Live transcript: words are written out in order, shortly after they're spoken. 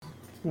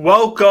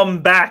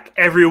Welcome back,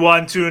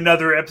 everyone, to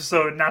another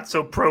episode of Not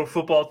So Pro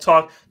Football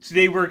Talk.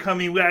 Today we're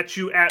coming at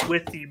you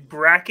with the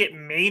Bracket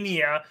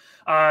Mania,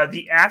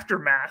 the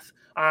aftermath.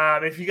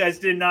 If you guys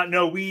did not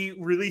know, we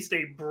released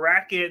a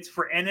bracket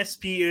for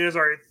NSP. It is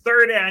our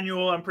third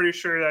annual. I'm pretty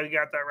sure that you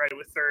got that right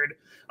with third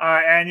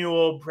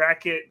annual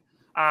bracket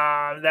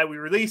that we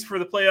released for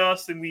the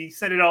playoffs, and we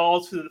sent it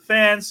all to the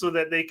fans so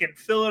that they can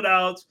fill it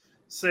out,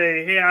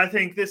 say, hey, I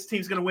think this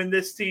team's going to win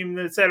this team,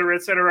 et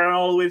cetera,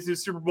 all the way to the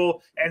Super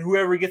Bowl. And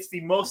whoever gets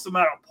the most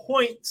amount of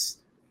points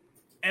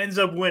ends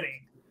up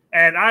winning.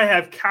 And I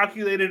have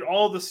calculated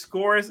all the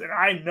scores, and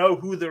I know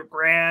who the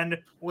grand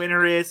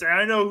winner is. And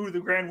I know who the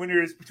grand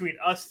winner is between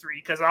us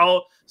three, because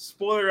I'll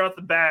spoiler out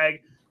the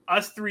bag.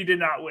 Us three did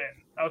not win,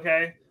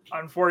 okay?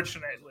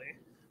 Unfortunately.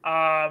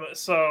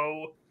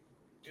 So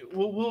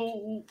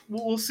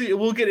we'll see.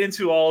 We'll get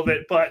into all of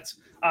it, but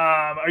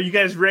are you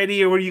guys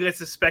ready, or what are you guys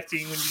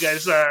expecting when you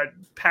guys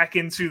pack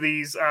into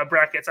these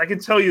brackets? I can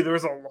tell you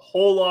there's a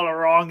whole lot of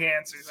wrong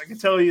answers. I can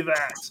tell you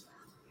that.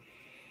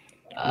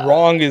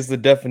 Wrong is the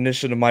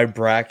definition of my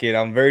bracket.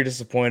 I'm very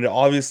disappointed.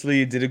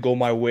 Obviously, it didn't go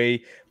my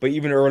way, but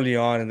even early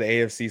on in the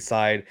AFC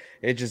side,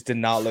 it just did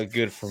not look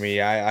good for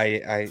me.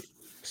 I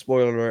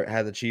spoiler alert,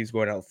 had the Chiefs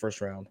going out first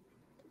round.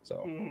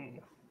 So,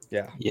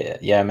 yeah.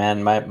 Yeah,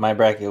 man. My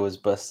bracket was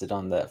busted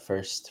on that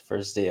first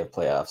day of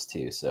playoffs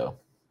too, so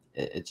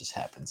it just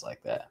happens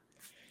like that.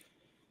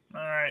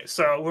 All right,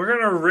 so we're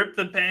gonna rip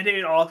the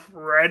Band-Aid off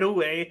right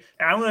away,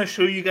 and I'm gonna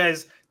show you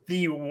guys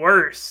the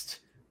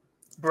worst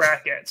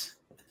bracket,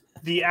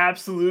 the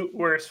absolute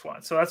worst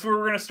one. So that's where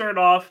we're gonna start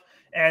off,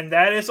 and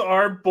that is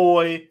our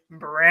boy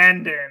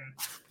Brandon.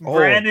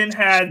 Brandon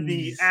had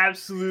the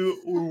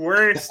absolute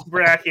worst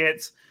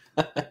bracket.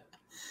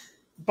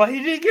 But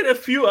he did get a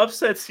few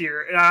upsets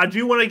here, and I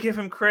do want to give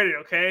him credit,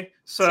 okay?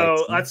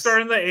 So let's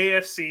start in the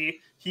AFC.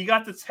 He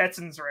got the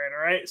Texans right,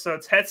 all right? So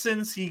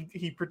Texans,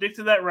 he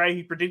predicted that right.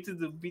 He predicted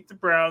to beat the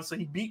Browns, so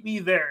he beat me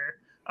there.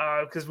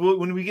 Because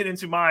when we get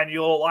into mine,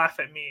 you'll laugh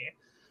at me.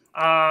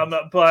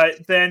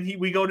 But then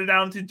we go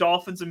down to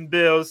Dolphins and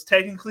Bills.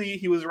 Technically,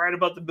 he was right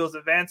about the Bills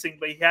advancing,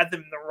 but he had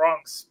them in the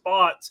wrong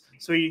spot.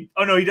 So he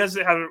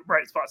doesn't have the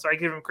right spot, so I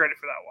give him credit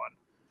for that one.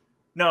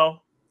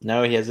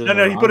 No, he has it.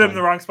 No, he put him in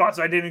the wrong spot,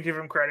 so I didn't give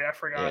him credit. I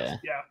forgot.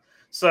 Yeah.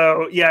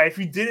 So, yeah, if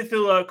you didn't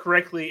fill out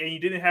correctly and you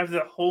didn't have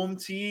the home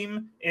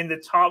team in the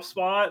top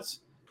spots,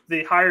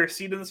 the higher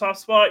seed in the top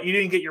spot, you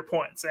didn't get your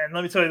points. And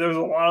let me tell you, there was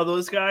a lot of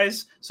those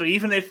guys. So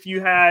even if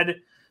you had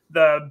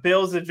the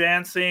Bills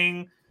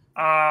advancing,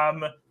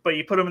 but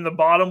you put them in the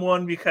bottom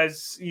one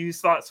because you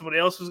thought somebody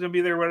else was going to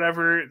be there,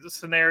 whatever the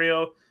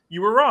scenario,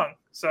 you were wrong.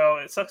 So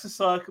it sucks to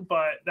suck,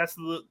 but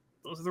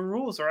those are the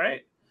rules, all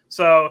right?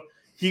 So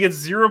he gets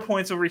 0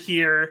 points over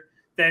here.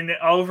 Then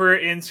over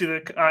into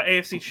the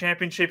AFC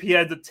Championship, he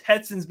had the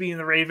Texans beating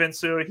the Ravens,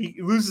 so he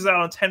loses out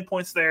on 10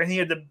 points there. And he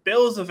had the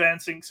Bills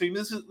advancing, so he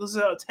loses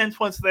out on 10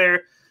 points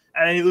there.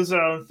 And then he loses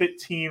out on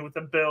 15 with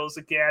the Bills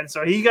again.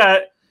 So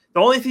the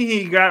only thing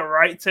he got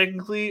right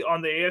technically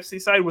on the AFC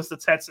side was the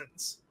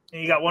Texans. And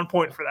he got 1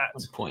 point for that.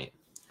 1 point.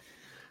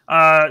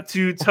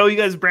 To tell you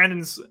guys,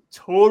 Brandon's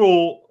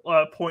total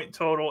point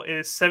total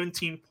is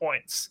 17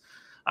 points.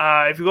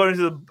 If you go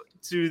into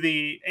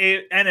the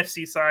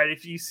NFC side,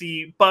 if you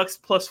see Bucks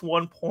plus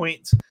 1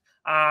 point,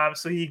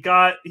 so he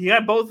got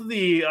both of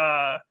the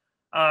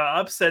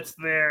upsets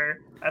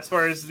there as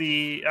far as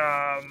the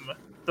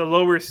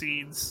lower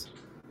seeds.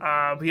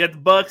 He had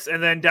the Bucks,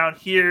 and then down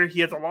here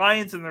he had the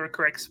Lions in the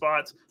correct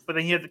spots, but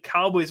then he had the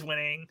Cowboys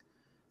winning,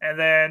 and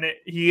then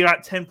he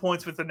got 10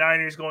 points with the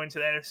Niners going to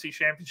the NFC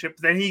Championship.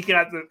 Then he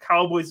got the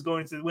Cowboys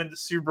going to win the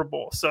Super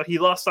Bowl, so he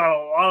lost out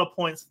a lot of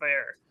points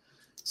there.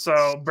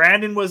 So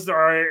Brandon was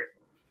our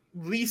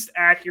least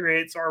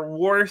accurate. It's our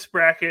worst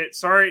bracket.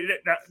 Sorry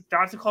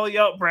not to call you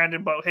out,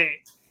 Brandon, but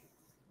hey,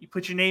 you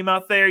put your name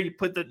out there. You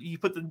put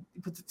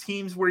the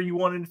teams where you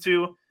wanted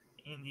to.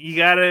 And you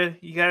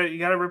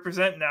gotta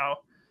represent now.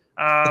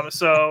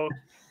 So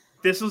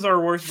this was our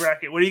worst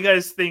bracket. What do you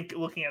guys think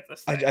looking at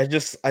this thing? I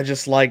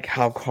just like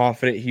how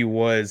confident he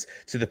was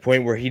to the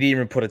point where he didn't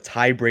even put a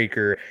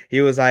tiebreaker.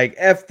 He was like,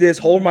 F this,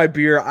 hold my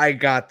beer, I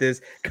got this.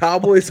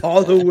 Cowboys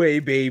all the way,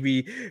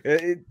 baby.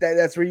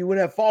 That's where you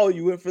went at fault.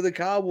 You went for the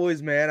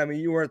Cowboys, man. I mean,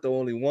 you weren't the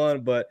only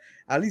one, but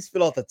at least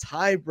fill out the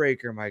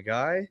tiebreaker, my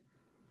guy.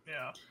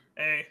 Yeah.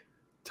 Hey,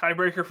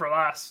 tiebreaker for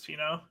last, you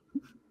know?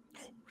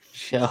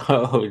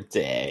 Oh,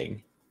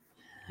 dang.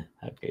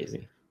 How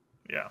crazy.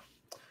 Yeah.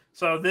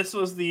 So this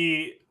was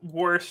the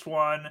worst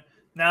one.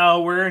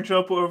 Now we're going to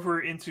jump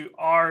over into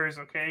ours,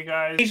 okay,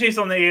 guys? AJ's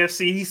on the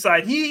AFC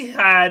side. He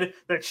had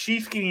the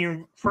Chiefs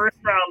getting first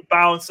round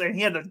bounce, and he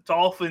had the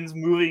Dolphins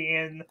moving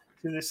in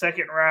to the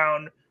second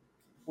round.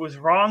 Was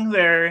wrong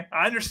there.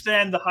 I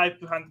understand the hype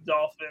behind the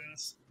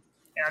Dolphins,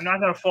 and I'm not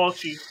going to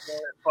fault you for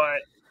it, but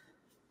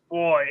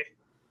boy,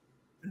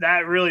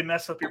 that really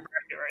messed up your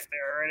bracket right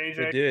there, right,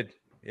 AJ? It did.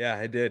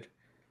 Yeah, it did.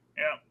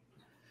 Yeah.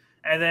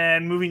 And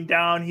then moving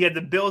down, he had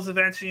the Bills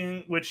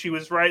advancing, which he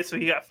was right, so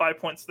he got 5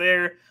 points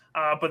there.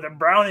 But the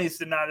Brownies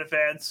did not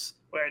advance,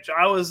 which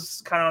I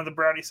was kind of on the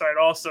Brownie side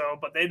also,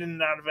 but they did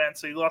not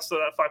advance, so he lost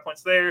that 5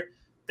 points there.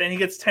 Then he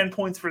gets 10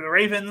 points for the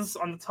Ravens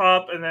on the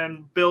top, and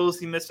then Bills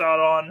he missed out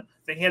on.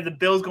 Then he had the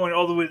Bills going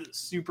all the way to the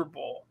Super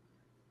Bowl.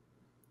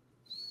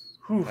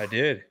 Whew. I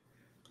did.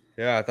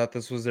 Yeah, I thought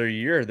this was their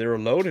year. They were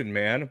loaded,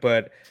 man.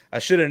 But I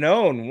should have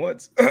known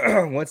once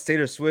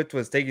Taylor Swift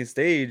was taking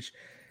stage.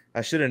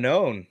 I should have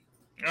known.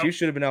 Yep. Chiefs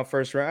should have been out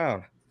first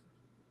round.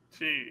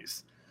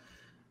 Jeez.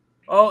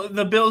 Oh,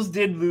 the Bills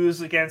did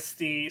lose against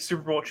the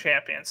Super Bowl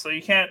champions, so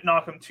you can't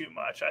knock them too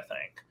much, I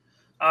think.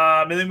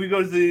 And then we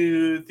go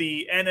to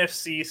the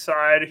NFC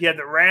side. He had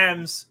the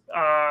Rams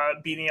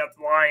beating out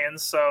the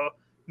Lions, so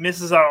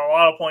misses out a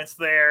lot of points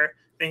there.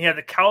 Then he had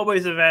the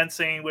Cowboys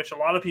advancing, which a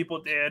lot of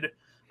people did.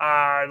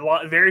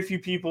 Very few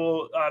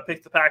people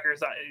picked the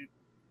Packers,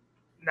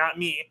 not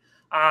me.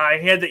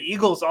 He had the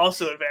Eagles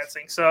also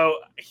advancing. So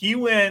he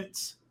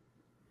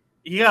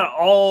got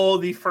all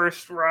the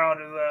first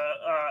round of the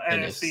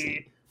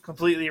NFC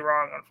completely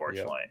wrong,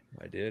 unfortunately.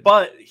 Yep, I did.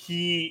 But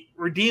he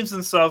redeems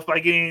himself by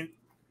getting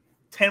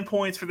 10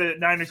 points for the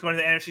Niners going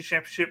to the NFC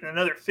Championship and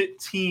another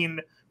 15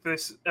 for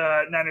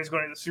the Niners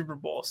going to the Super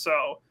Bowl.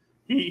 So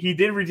he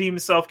did redeem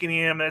himself, getting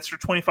him an extra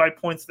 25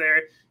 points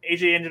there.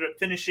 AJ ended up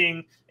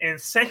finishing in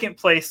second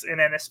place in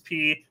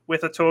NSP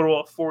with a total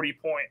of 40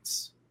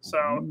 points.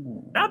 So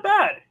not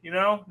bad,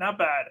 not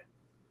bad.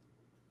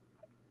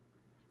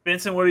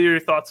 Vincent, what are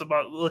your thoughts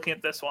about looking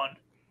at this one?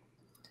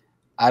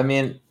 I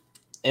mean,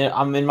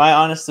 I'm in my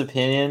honest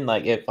opinion,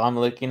 like if I'm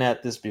looking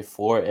at this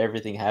before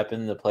everything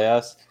happened in the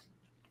playoffs,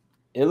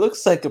 it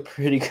looks like a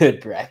pretty good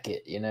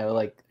bracket,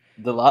 like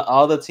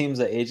all the teams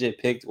that AJ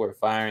picked were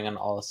firing on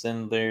all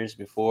cylinders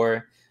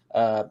before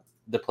the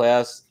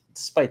playoffs,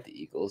 despite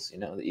the Eagles.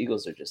 The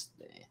Eagles are just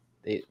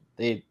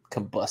they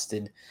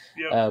combusted.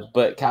 Yep.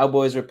 But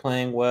Cowboys were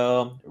playing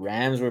well,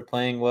 Rams were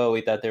playing well.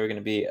 We thought they were going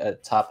to be a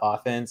top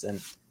offense,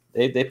 and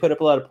they put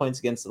up a lot of points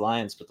against the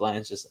Lions, but the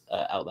Lions just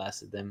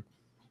outlasted them.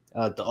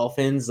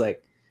 Dolphins,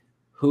 like,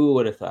 who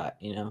would have thought?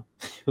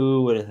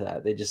 Who would have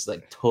thought they just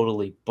like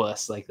totally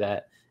bust like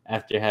that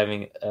after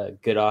having a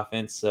good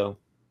offense? So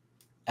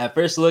at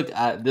first look,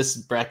 this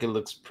bracket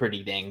looks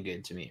pretty dang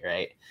good to me,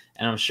 right?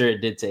 And I'm sure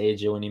it did to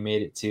AJ when he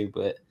made it too.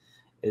 But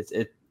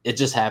it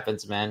just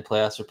happens, man.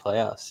 Playoffs are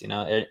playoffs.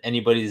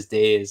 Anybody's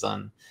day is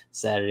on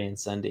Saturday and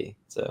Sunday.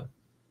 So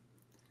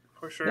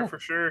for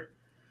sure.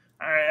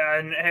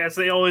 And as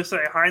they always say,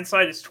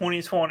 hindsight is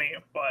 20/20.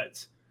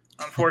 But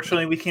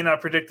unfortunately, we cannot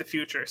predict the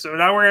future. So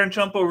now we're going to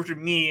jump over to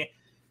me.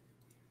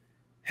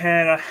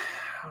 And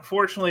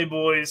unfortunately,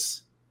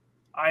 boys,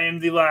 I am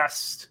the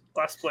last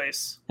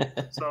place.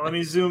 So let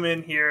me zoom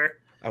in here.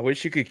 I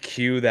wish you could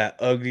cue that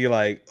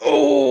ugly,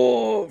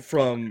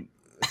 from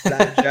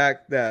Fat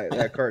Jack,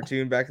 that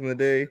cartoon back in the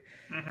day.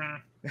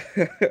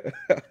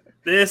 Mm-hmm.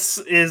 This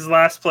is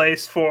last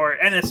place for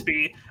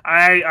NSP.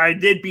 I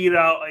did beat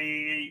out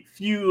a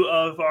few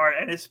of our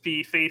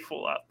NSP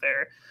faithful out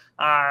there,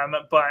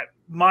 but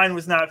mine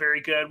was not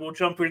very good. We'll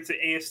jump into the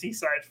AFC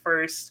side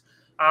first.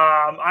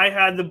 I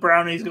had the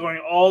Brownies going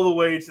all the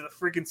way to the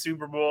freaking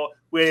Super Bowl,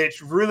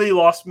 which really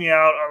lost me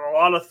out on a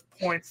lot of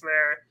points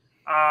there.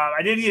 I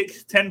did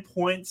get 10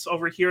 points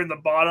over here in the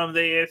bottom of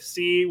the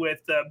AFC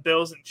with the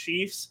Bills and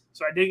Chiefs,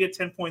 so I did get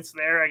 10 points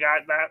there. I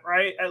got that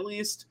right at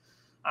least.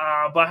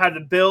 But I had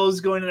the Bills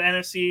going to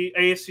the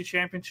AFC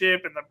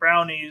Championship and the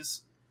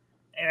Brownies,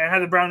 and I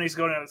had the Brownies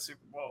going to the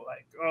Super Bowl.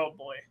 Like, oh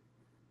boy,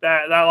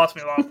 that lost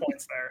me a lot of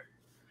points there.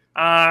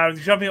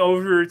 Jumping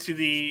over to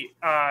the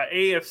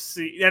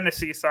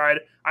NFC side,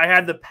 I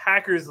had the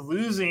Packers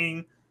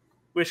losing,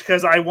 which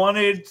because I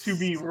wanted to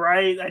be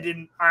right.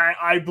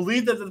 I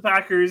believed that the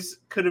Packers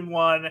could have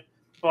won,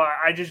 but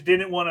I just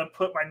didn't want to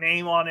put my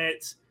name on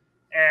it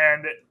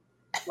and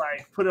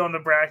put it on the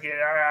bracket.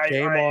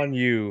 Shame on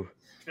you.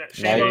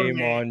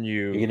 Shame on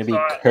you. You're gonna be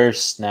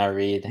cursed now,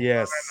 Reed.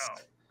 Yes.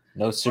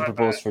 No Super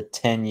Bowls for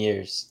 10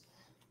 years.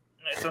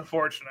 It's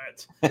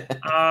unfortunate.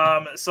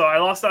 So I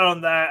lost out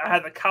on that. I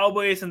had the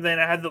Cowboys, and then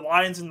I had the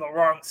Lions in the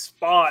wrong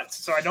spots,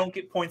 so I don't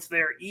get points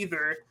there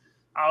either.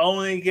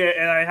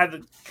 And I had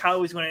the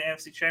Cowboys going to the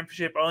NFC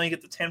Championship. I only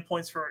get the 10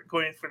 points for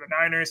going for the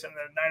Niners, and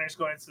the Niners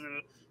going to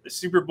the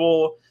Super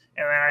Bowl.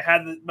 And then I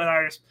had the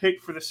Niners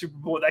picked for the Super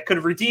Bowl. That could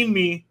have redeemed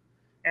me,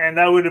 and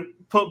that would have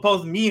put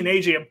both me and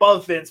AJ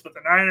above Vince, but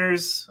the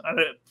Niners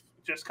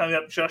just coming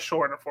up just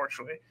short,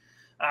 unfortunately.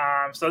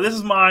 So this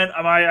is mine.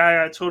 I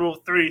got a total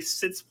of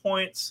 36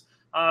 points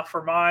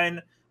for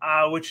mine,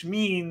 which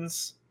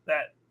means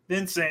that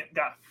Vincent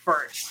got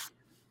first.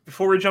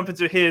 Before we jump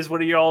into his,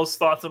 what are y'all's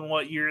thoughts on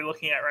what you're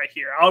looking at right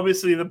here?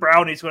 Obviously, the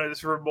Brownies going to the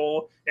Super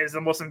Bowl is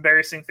the most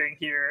embarrassing thing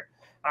here.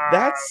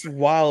 That's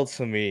wild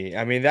to me.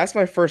 I mean, that's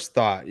my first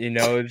thought.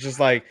 It's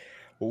just like,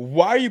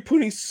 why are you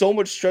putting so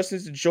much stress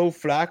into Joe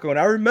Flacco? And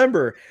I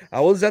remember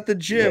I was at the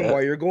gym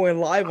while you're going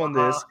live on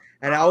this,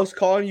 and I was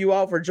calling you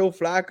out for Joe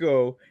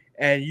Flacco,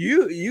 and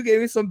you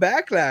gave me some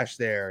backlash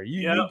there.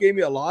 You gave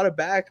me a lot of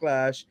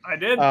backlash. I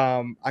did.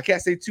 I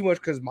can't say too much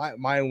because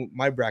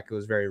my bracket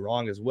was very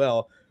wrong as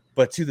well.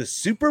 But to the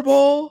Super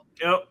Bowl,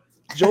 Yep.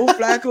 Joe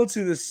Flacco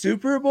to the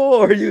Super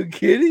Bowl? Are you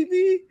kidding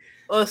me?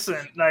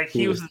 Listen, like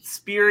he was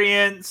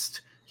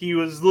experienced. He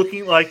was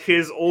looking like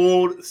his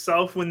old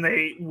self when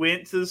they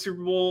went to the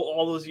Super Bowl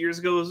all those years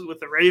ago with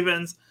the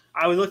Ravens.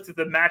 I looked at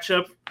the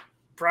matchup,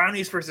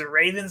 Brownies versus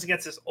Ravens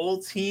against this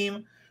old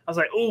team. I was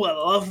like, oh, I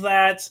love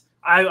that.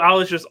 I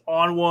was just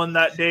on one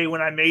that day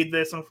when I made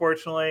this,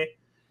 unfortunately.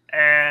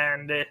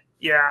 And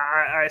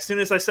yeah, as soon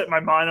as I set my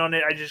mind on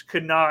it, I just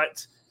could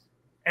not.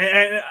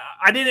 And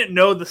I didn't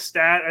know the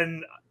stat,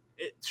 and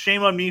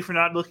shame on me for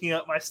not looking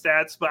up my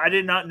stats, but I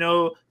did not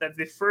know that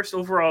the first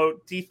overall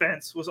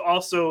defense was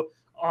also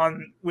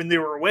on when they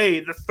were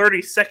away, the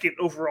 32nd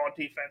overall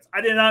defense.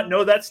 I did not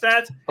know that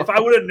stat. If I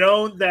would have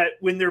known that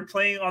when they're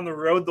playing on the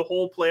road the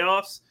whole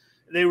playoffs,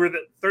 they were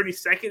the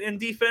 32nd in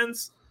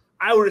defense,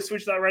 I would have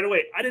switched that right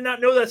away. I did not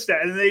know that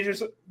stat, and they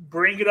just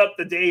bring it up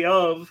the day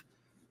of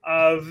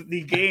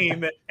the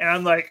game, and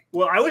I'm like,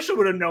 well, I wish I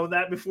would have known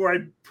that before I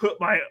put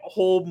my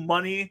whole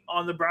money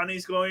on the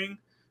Brownies going.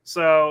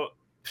 So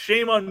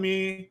shame on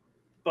me,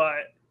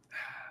 but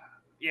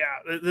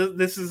yeah,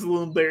 this is a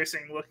little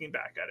embarrassing looking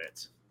back at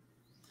it.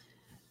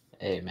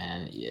 Hey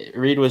man,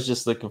 Reed was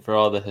just looking for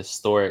all the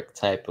historic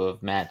type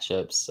of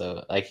matchups.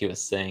 So like he was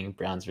saying,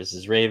 Browns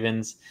versus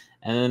Ravens,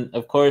 and then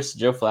of course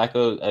Joe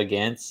Flacco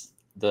against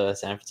the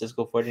San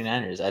Francisco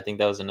 49ers. I think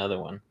that was another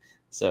one.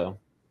 So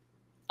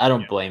I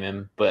don't blame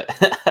him, but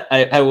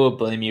I will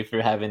blame you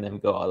for having them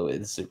go all the way to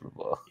the Super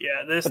Bowl.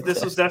 Yeah,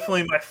 this was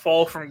definitely my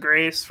fall from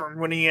grace from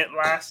winning it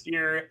last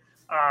year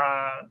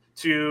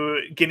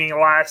to getting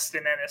last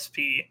in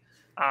NSP.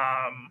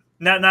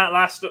 Not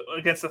last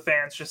against the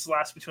fans, just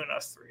last between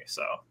us three.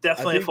 So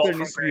definitely a fall from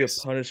grace. There needs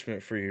to be a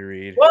punishment for you,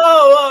 Reed.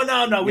 Whoa,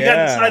 no. We got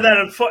to decide that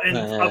up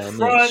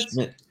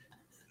front.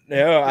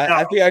 No,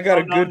 I think I got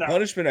a good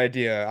punishment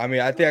idea. I mean,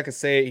 I think I could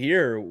say it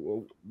here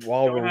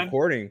while we're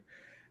recording.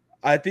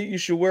 I think you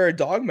should wear a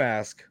dog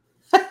mask.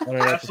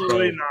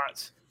 Absolutely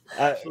not.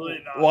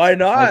 Absolutely not. Why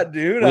not,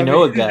 dude? We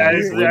know a guy.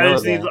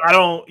 I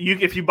don't.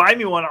 If you buy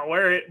me one, I'll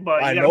wear it.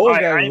 But I know a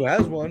guy who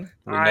has one.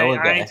 I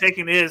ain't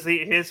taking his.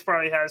 His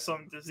probably has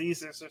some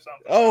diseases or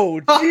something.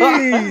 Oh,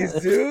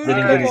 jeez, dude.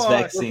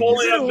 We're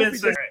pulling up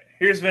Vincent.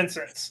 Here's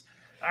Vincent's.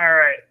 All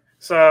right.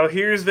 So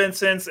here's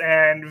Vincent's,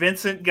 and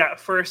Vincent got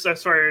first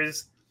as far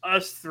as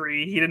us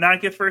three. He did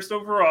not get first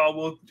overall.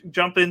 We'll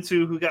jump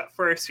into who got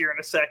first here in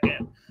a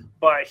second.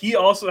 But he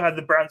also had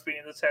the Browns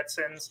beating the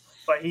Texans.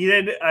 But he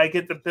did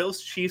get the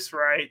Bills-Chiefs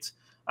right.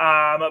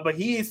 But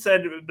he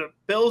said the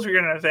Bills were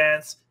going to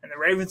advance and the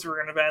Ravens were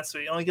going to advance. So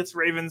he only gets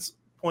Ravens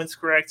points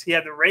correct. He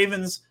had the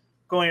Ravens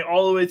going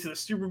all the way to the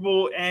Super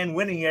Bowl and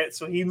winning it.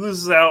 So he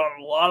loses out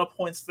on a lot of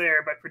points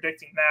there by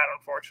predicting that,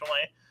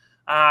 unfortunately.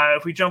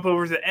 If we jump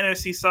over to the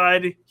NFC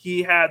side,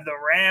 he had the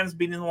Rams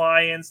beating the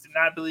Lions, did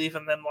not believe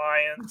in them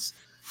Lions.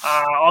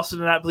 Also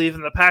did not believe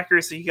in the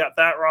Packers, so he got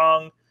that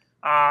wrong.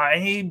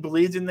 And he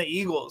believed in the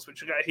Eagles,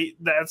 which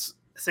that's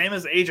same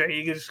as AJ.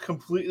 He just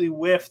completely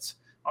whiffed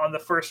on the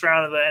first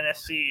round of the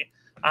NFC.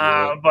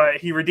 But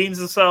he redeems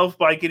himself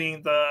by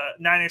getting the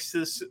Niners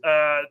to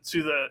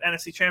the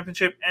NFC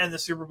Championship and the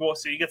Super Bowl,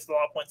 so he gets a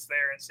lot of points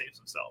there and saves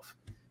himself.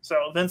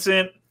 So,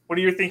 Vincent, what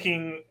are you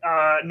thinking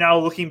now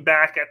looking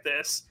back at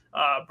this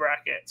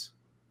bracket?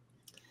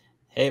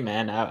 Hey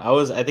man,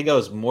 I think I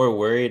was more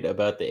worried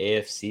about the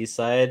AFC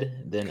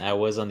side than I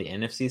was on the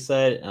NFC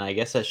side, and I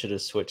guess I should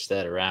have switched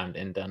that around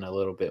and done a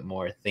little bit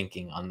more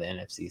thinking on the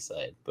NFC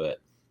side. But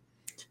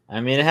I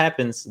mean, it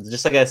happens.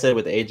 Just like I said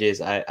with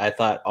AJ's, I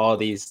thought all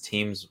these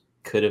teams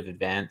could have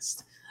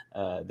advanced.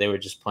 They were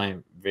just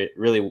playing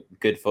really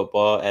good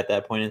football at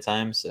that point in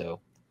time, so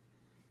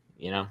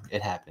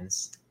it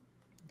happens.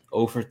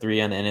 0 for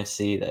 3 on the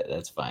NFC,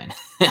 that's fine.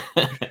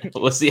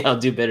 We'll see. I'll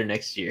do better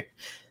next year.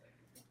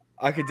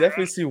 I could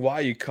definitely see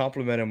why you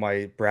complimented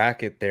my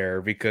bracket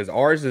there, because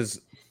ours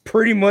is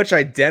pretty much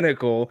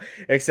identical,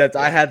 except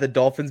I had the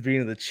Dolphins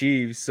beating the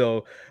Chiefs,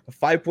 so a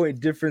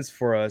 5-point difference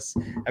for us.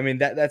 I mean,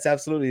 that's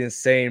absolutely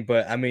insane.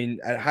 But I mean,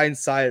 at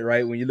hindsight,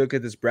 right, when you look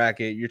at this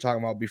bracket, you're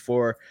talking about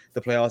before the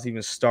playoffs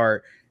even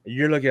start,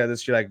 you're looking at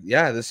this, you're like,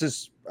 yeah, this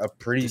is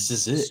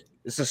it.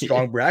 It's a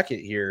strong bracket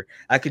here.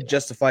 I could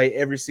justify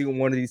every single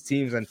one of these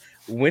teams and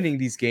winning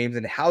these games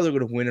and how they're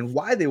going to win and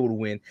why they would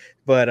win.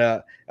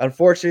 But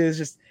unfortunately, it's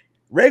just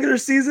regular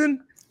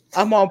season,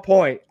 I'm on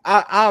point.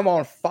 I'm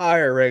on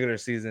fire regular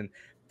season.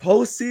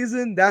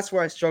 Postseason, that's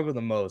where I struggle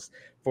the most.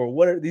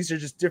 These are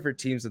just different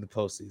teams in the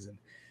postseason.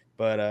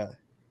 But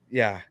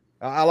yeah,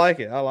 I like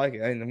it.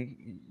 I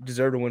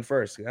deserve to win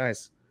first.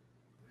 Nice.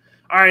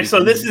 All right,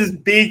 so this is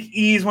Big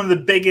E's one of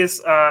the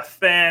biggest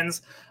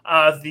fans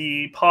of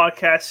the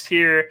podcast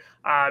here.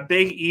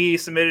 Big E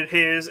submitted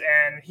his,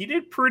 and he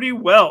did pretty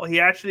well. He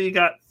actually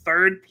got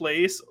third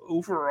place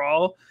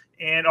overall,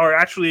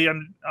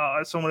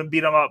 someone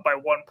beat him up by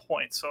 1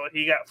 point, so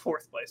he got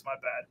fourth place. My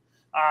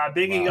bad.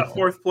 Big E got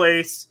fourth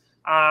place.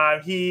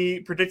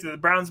 He predicted the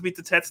Browns beat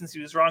the Texans.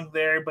 He was wrong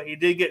there, but he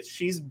did get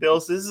Chiefs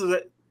Bills.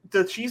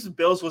 The Chiefs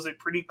Bills was a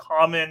pretty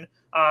common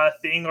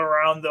thing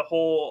around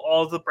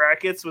all the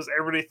brackets. Was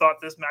everybody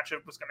thought this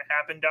matchup was going to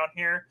happen down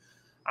here.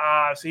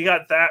 So he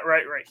got that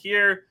right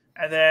here.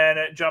 And then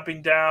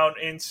jumping down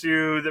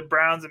into the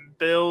Browns and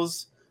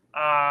Bills,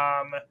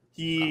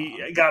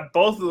 he got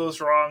both of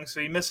those wrong.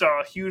 So he missed out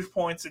on huge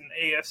points in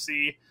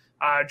AFC.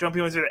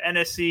 Jumping into the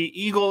NSC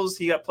Eagles,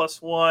 he got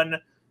 +1.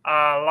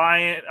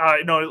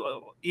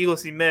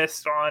 Eagles he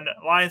missed on.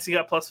 Lions he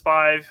got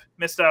 +5.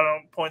 Missed out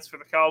on points for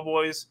the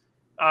Cowboys.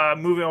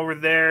 Moving over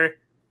there.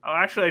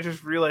 Actually, I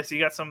just realized he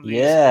got some of these.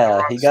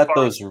 Yeah, he got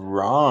those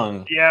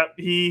wrong. Yeah,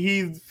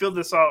 he filled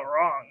this out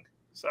wrong.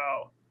 So,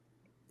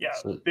 yeah,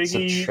 so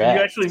Biggie, you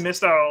actually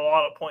missed out on a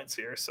lot of points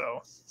here.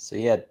 So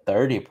he had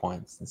 30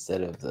 points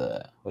instead of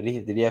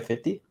did he have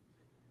 50?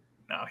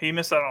 No, he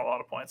missed out on a lot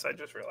of points. I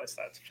just realized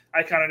that.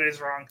 I counted his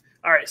wrong.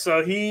 All right,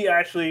 so he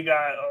actually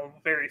got a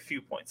very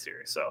few points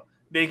here. So,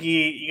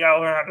 Biggie, you got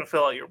to learn how to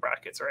fill out your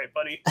brackets, all right,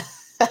 buddy?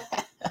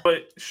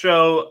 But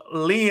show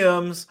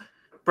Liam's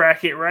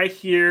bracket right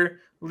here.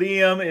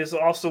 Liam is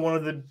also one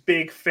of the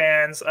big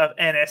fans of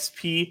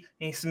NSP.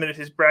 He submitted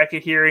his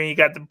bracket here, and he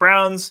got the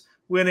Browns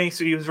winning,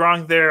 so he was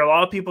wrong there. A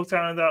lot of people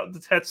counted out the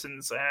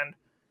Texans, and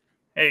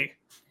hey,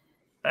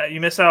 you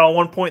missed out on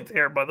 1 point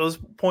there, but those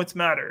points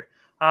matter.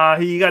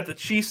 He got the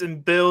Chiefs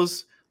and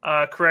Bills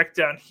correct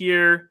down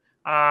here.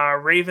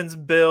 Ravens,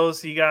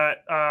 Bills, he got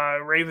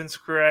Ravens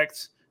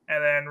correct.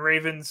 And then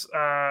Ravens,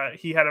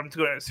 he had them to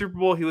go to the Super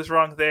Bowl. He was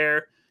wrong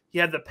there. He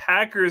had the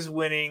Packers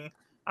winning.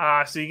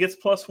 So he gets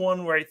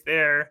 +1 right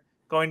there.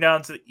 Going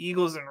down to the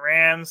Eagles and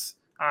Rams,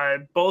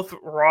 both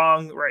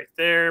wrong right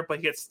there. But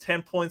he gets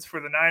 10 points for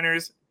the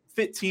Niners,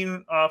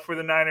 15 for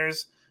the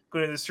Niners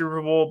going to the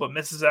Super Bowl, but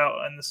misses out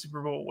on the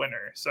Super Bowl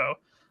winner. So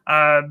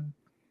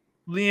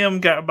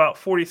Liam got about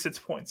 46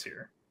 points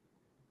here.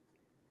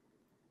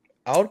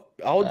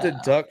 I'll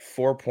deduct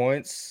 4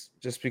 points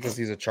just because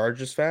he's a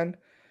Chargers fan.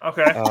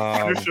 Okay,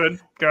 understood.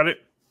 Got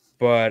it.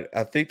 But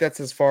I think that's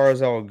as far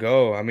as I'll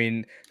go. I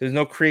mean, there's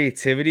no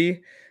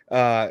creativity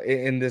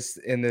in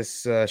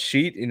this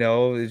sheet. You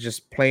know, it's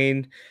just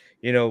plain,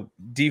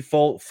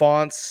 default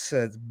fonts.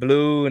 It's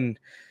blue, and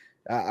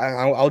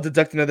I'll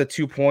deduct another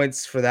 2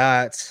 points for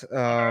that.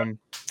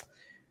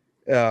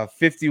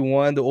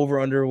 51. The over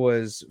under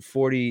was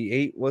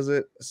 48. Was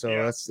it? So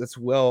yeah. That's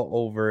well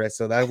over it.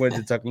 So that would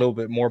deduct a little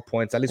bit more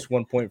points. At least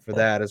 1 point for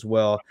that as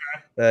well.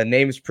 Okay. The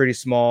name is pretty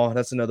small.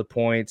 That's another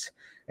point.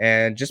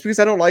 And just because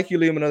I don't like you,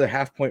 Liam, another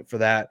half point for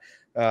that.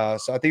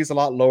 So I think it's a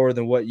lot lower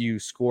than what you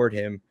scored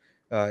him,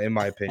 in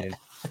my opinion.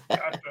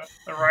 Gotcha.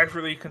 The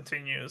rivalry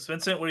continues.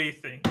 Vincent, what do you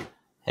think?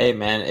 Hey,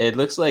 man, it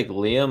looks like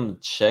Liam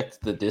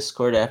checked the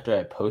Discord after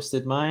I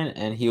posted mine,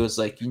 and he was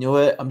like, you know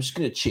what? I'm just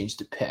going to change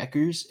the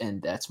Packers,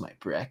 and that's my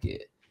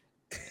bracket.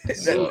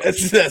 So,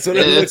 that's what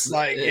it looks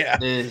like, yeah.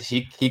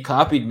 He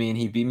copied me, and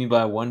he beat me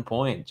by 1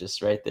 point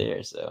just right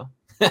there, so.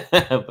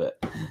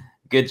 But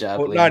good job,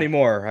 well, Liam. Not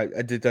anymore.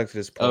 I deducted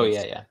his points. Oh,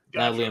 yeah.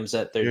 Gotcha. Now Liam's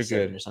at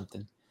 37 or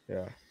something.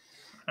 Yeah.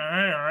 All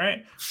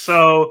right.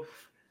 So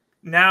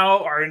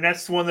now our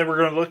next one that we're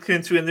going to look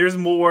into, and there's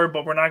more,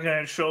 but we're not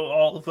going to show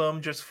all of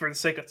them just for the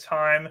sake of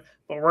time.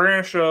 But we're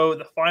going to show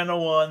the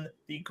final one,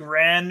 the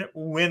grand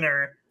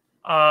winner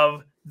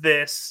of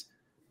this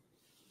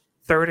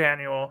third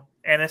annual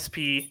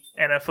NSP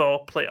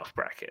NFL playoff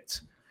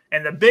bracket.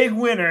 And the big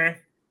winner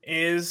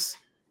is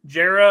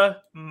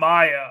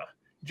Jeremiah.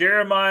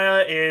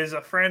 Jeremiah is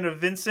a friend of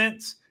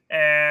Vincent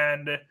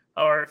and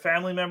our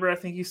family member, I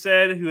think he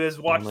said, who has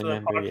watched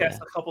the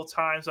podcast a couple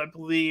times, I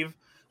believe.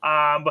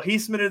 But he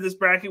submitted this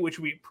bracket, which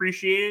we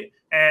appreciate,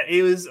 and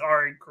it was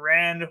our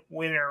grand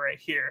winner right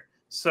here.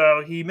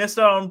 So he missed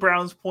out on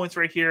Browns points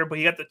right here, but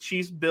he got the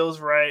Chiefs Bills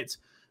right.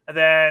 And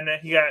then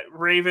he got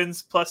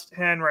Ravens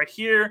 +10 right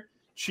here,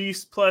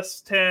 Chiefs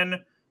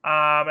 +10,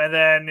 and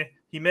then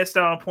he missed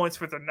out on points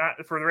for the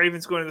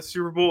Ravens going to the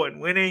Super Bowl and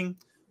winning.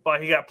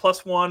 But he got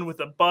 +1 with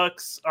the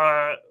Bucks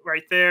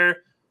right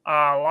there.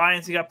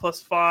 Lions, he got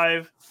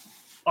 +5.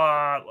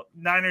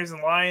 Niners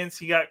and Lions,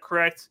 he got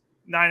correct.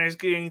 Niners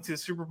getting to the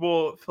Super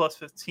Bowl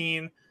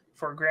 +15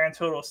 for a grand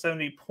total of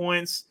 70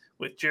 points,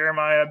 with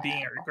Jeremiah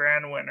being our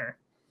grand winner.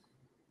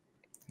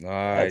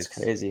 Nice. That's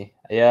crazy.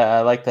 Yeah,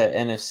 I like that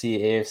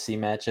NFC AFC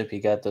matchup. He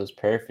got those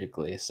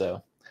perfectly,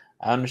 so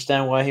I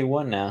understand why he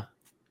won now.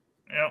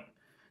 Yep,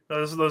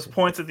 those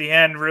points at the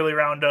end really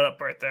round up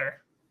right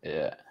there.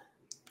 Yeah,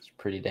 it's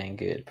pretty dang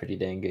good. Pretty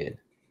dang good.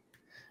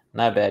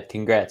 Not bad.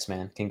 Congrats,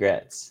 man.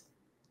 Congrats.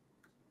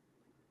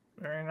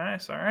 Very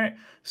nice. All right,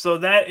 so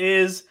that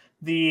is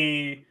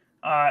the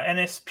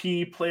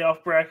NSP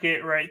playoff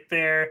bracket right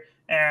there,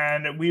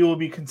 and we will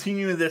be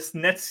continuing this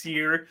next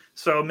year.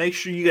 So make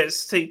sure you guys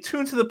stay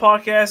tuned to the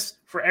podcast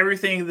for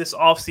everything this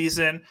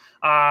offseason.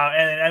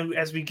 And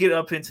as we get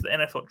up into the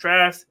NFL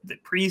draft, the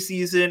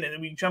preseason, and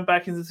then we jump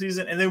back into the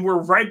season, and then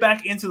we're right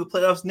back into the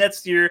playoffs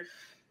next year.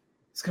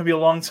 It's going to be a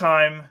long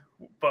time,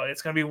 but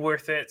it's going to be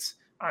worth it.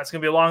 It's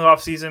going to be a long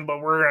off season, but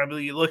we're going to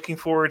be looking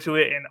forward to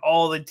it and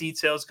all the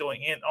details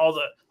going in, all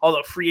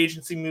the free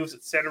agency moves,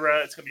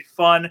 etc. It's going to be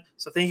fun.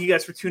 So thank you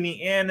guys for tuning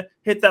in.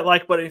 Hit that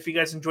like button if you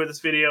guys enjoyed this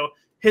video.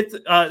 Hit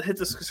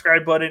the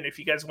subscribe button if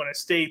you guys want to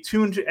stay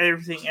tuned to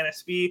everything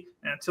NSP.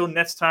 And until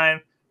next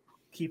time,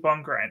 keep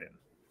on grinding.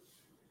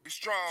 Be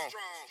strong.